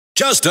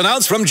Just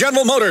announced from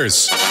General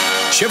Motors.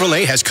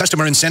 Chevrolet has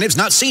customer incentives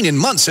not seen in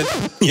months.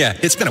 And yeah,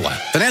 it's been a while.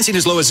 Financing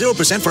as low as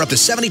 0% for up to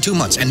 72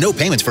 months and no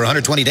payments for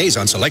 120 days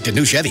on selected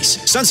new Chevys.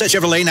 Sunset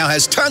Chevrolet now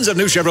has tons of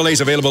new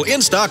Chevrolets available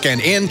in stock and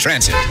in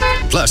transit.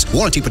 Plus,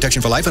 warranty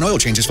protection for life and oil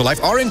changes for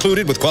life are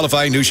included with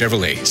qualifying new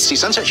Chevrolets. See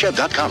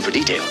sunsetchev.com for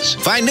details.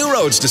 Find new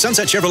roads to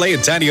Sunset Chevrolet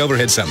and tiny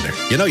overhead Sumner.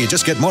 You know, you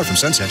just get more from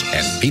Sunset,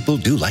 and people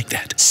do like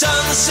that.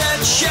 Sunset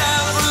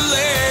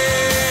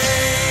Chevrolet.